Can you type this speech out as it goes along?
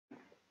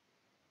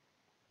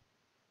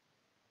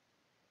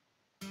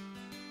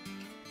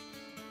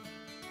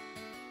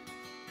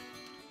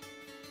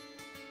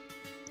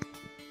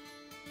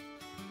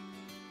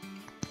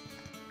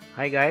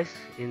Hi guys,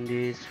 in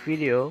this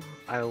video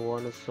I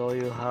want to show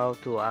you how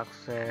to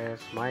access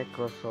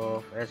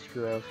Microsoft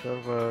SQL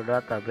Server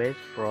database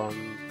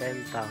from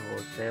Pentaho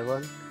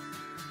 7.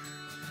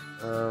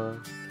 Uh,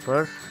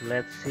 First,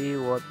 let's see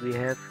what we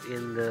have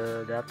in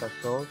the data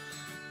source.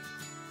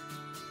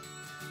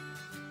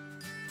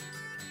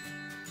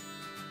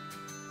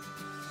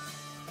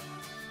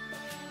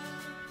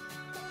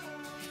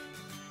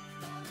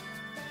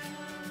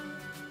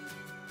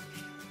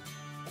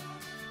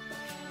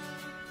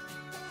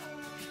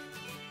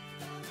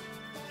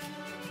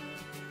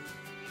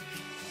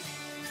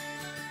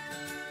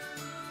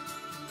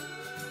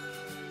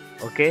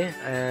 Okay,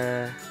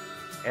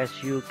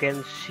 as you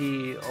can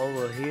see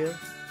over here,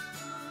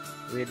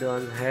 we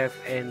don't have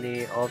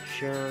any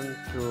option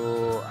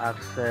to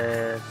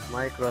access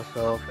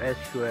Microsoft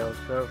SQL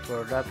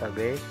Server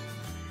database.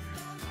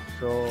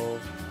 So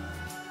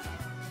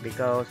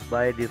because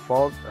by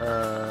default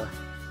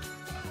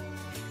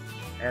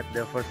at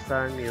the first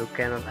time you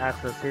cannot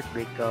access it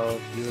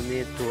because you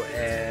need to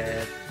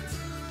add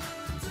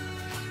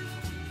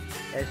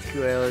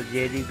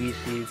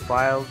sqljdbc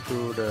file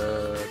to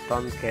the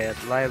Tomcat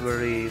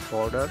library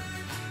folder.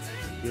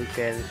 You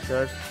can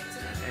search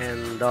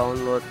and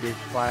download this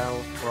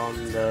file from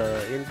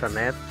the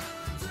internet,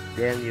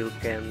 then you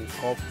can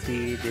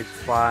copy this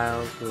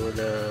file to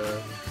the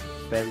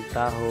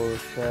Pentaho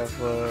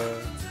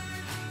Server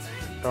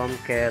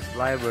Tomcat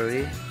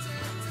library.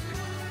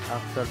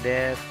 After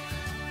that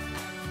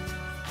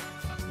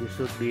you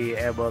should be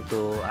able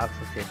to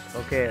access it.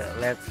 Okay,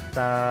 let's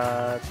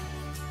start.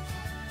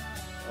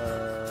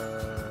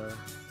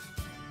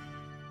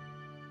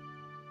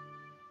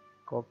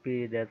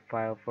 Copy that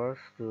file first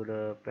to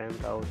the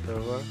Pentaho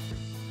server.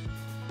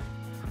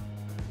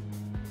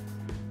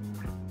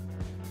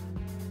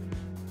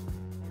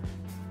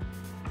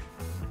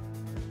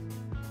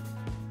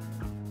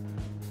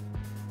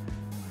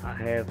 I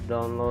have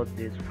downloaded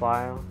this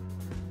file.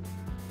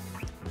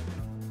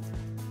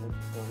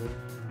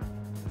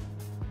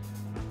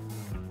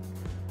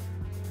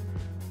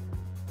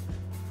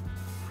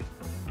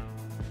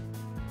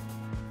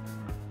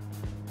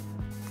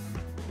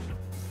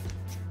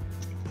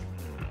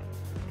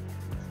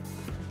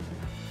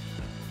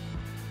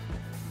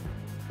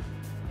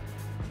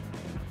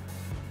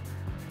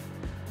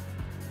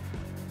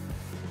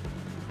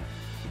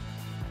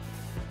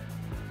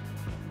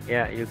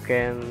 Yeah, you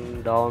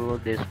can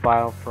download this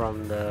file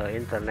from the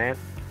internet.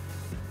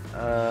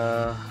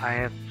 I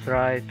have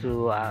tried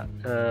to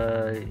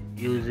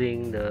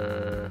using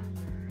the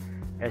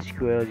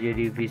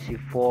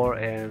sqljdbc.jar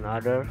and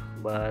other,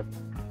 but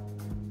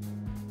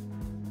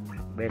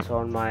based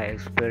on my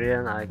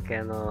experience I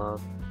cannot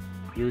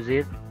use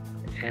it,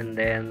 and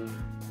then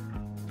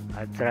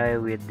I try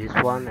with this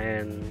one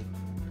and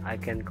I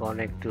can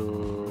connect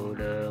to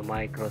the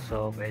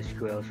Microsoft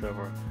SQL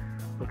Server.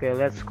 Okay,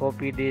 let's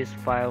copy this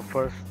file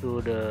first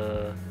to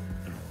the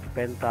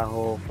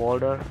Pentaho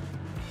folder.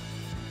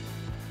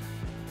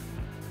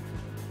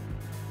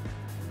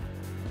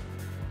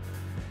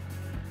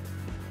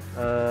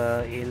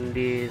 In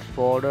this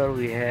folder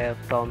we have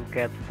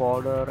Tomcat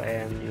folder,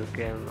 and you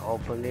can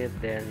open it,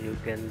 then you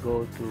can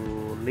go to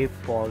lib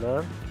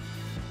folder,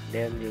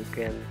 then you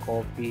can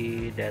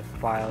copy that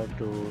file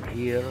to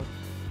here.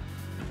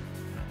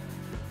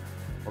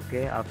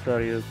 Okay,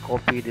 after you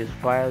copy this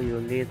file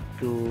you need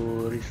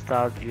to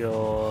restart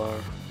your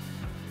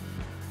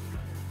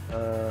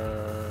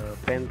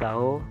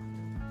Pentaho.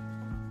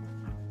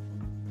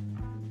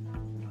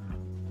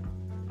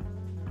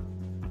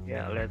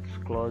 Yeah, let's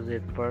close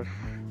it first,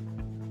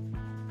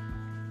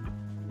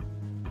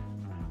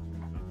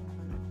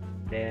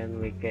 then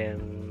we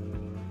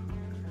can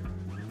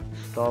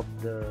stop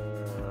the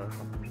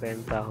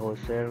Pentaho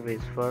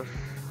service first.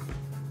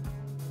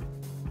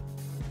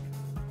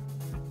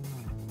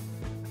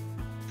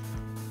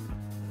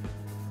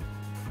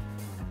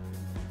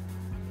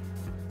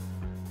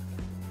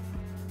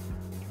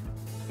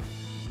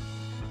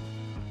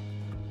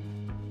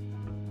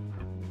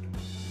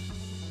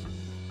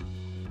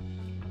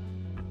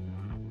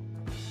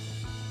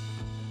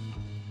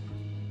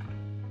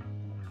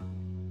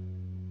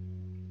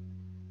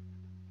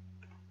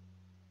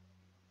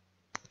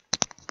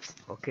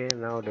 Okay,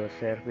 now the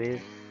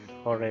service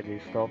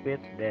already stopped it,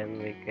 then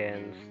we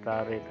can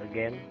start it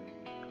again.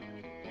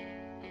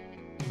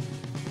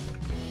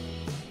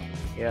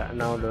 Yeah,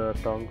 now the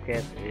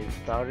Tomcat is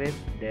started,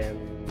 then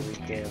we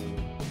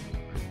can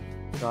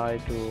try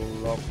to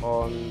log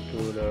on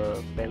to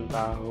the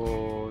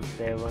Pentaho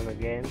 7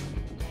 again.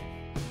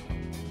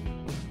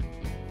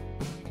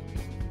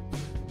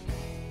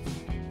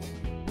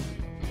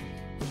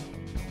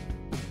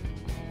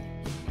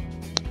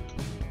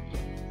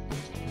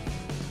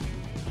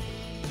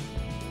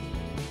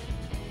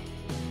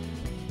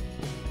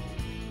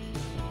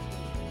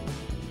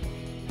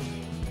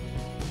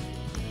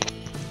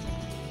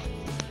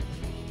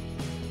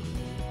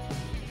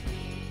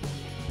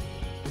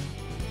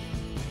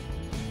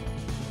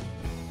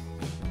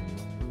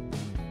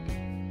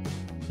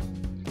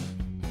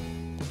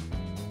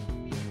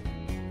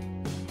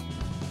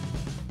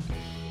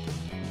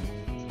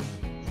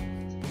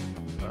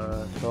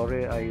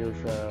 sorry, I use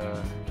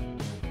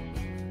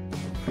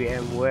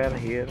VMware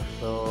here,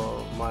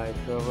 so my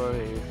server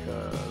is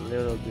a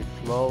little bit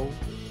slow.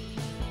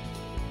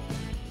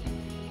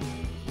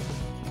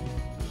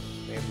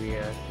 Maybe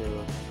I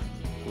should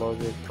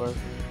close it first,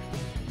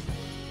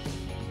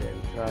 then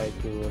try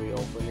to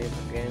reopen it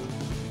again.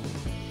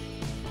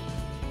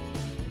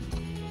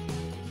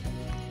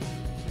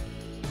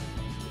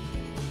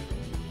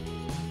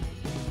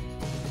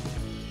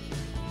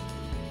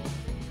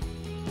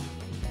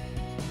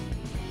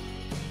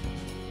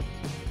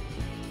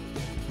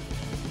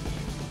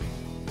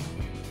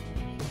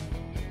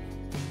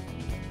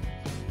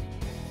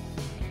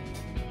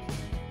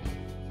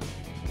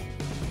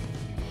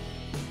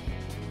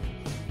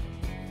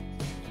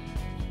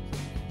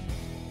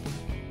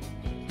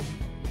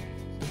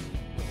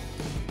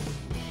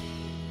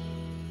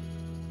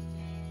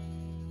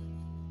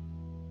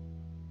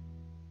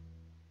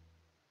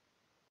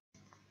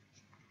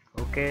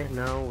 Okay,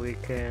 now we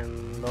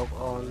can log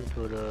on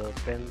to the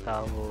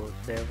Pentaho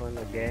 7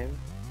 again.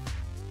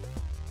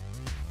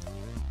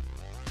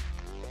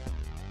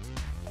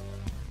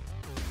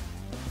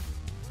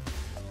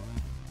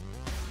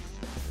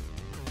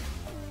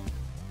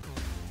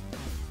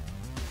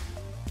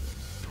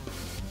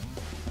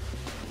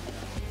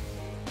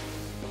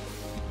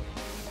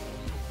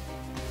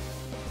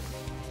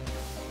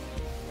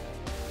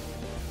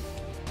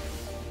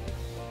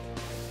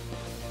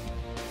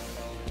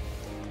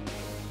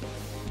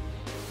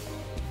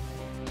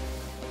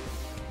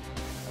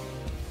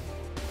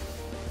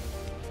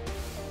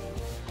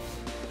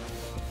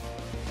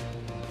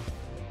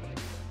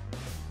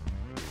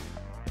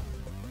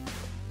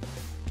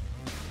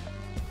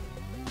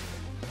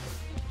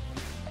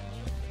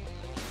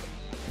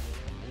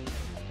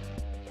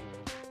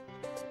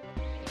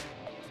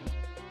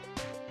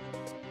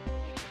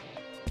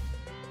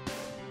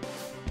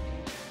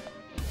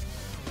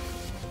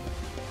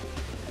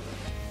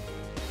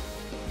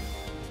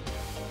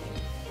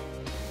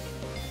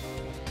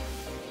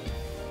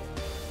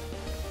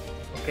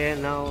 Okay,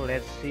 now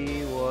let's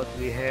see what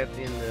we have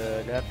in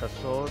the data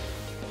source.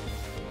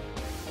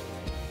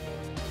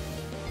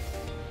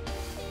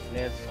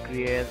 Let's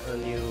create a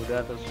new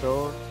data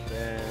source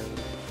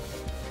and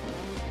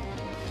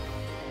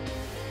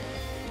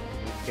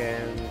we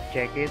can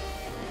check it.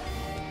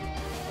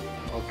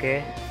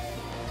 Okay,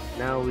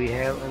 now we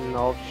have an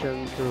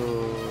option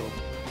to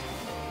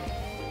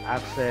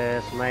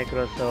access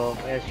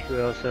Microsoft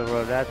SQL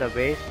Server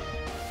database.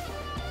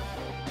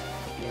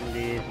 In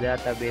this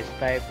database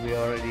type, we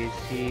already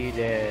see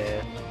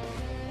the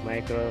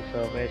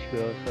Microsoft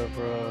SQL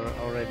Server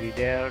already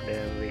there,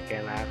 then we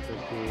can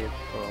access it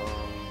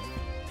from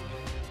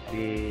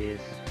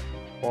this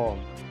form.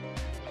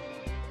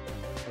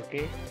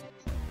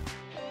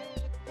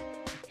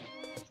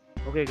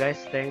 Okay guys,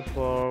 thanks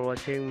for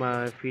watching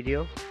my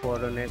video. For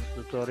the next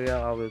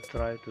tutorial, I will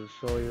try to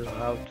show you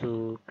how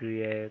to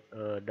create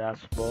a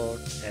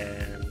dashboard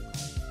and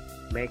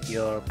make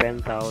your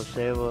Pentaho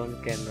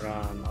 7 can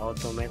run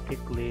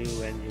automatically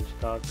when you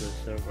start the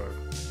server.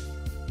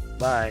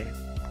 Bye.